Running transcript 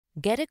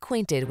Get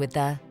acquainted with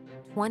the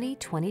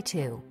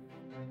 2022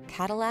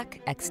 Cadillac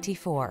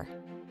XT4.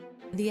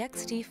 The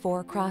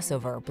XT4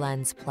 crossover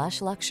blends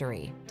plush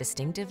luxury,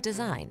 distinctive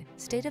design,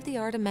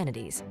 state-of-the-art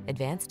amenities,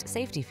 advanced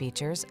safety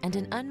features, and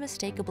an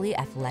unmistakably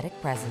athletic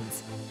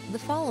presence. The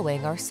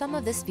following are some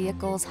of this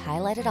vehicle's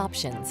highlighted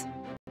options: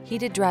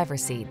 heated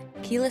driver's seat,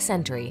 keyless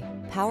entry,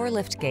 power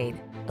liftgate,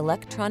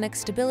 electronic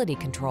stability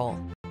control,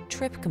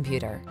 trip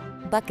computer,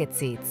 bucket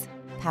seats,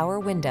 power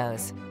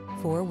windows,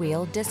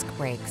 four-wheel disc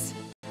brakes,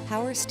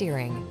 power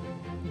steering.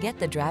 Get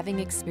the driving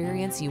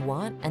experience you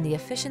want and the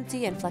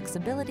efficiency and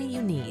flexibility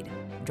you need.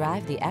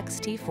 Drive the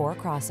XT4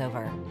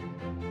 crossover.